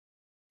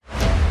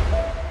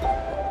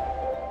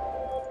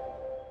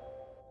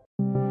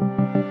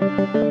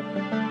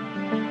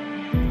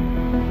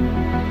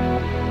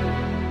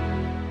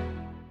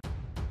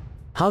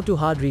How to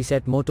hard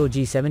reset Moto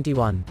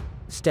G71.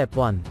 Step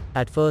 1.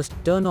 At first,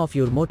 turn off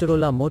your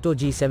Motorola Moto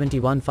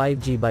G71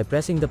 5G by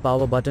pressing the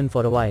power button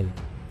for a while.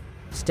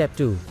 Step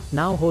 2.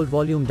 Now hold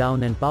volume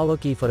down and power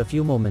key for a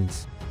few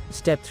moments.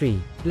 Step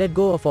 3. Let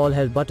go of all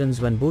held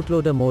buttons when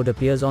bootloader mode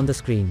appears on the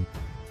screen.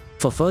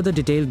 For further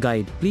detailed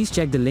guide, please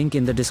check the link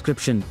in the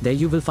description. There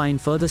you will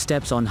find further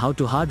steps on how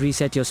to hard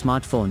reset your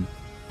smartphone.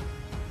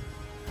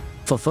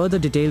 For further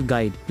detailed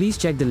guide, please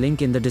check the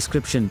link in the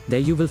description. There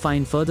you will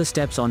find further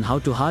steps on how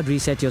to hard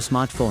reset your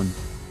smartphone.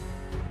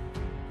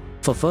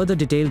 For further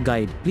detailed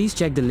guide, please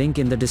check the link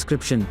in the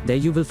description. There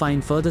you will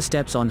find further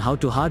steps on how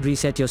to hard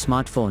reset your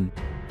smartphone.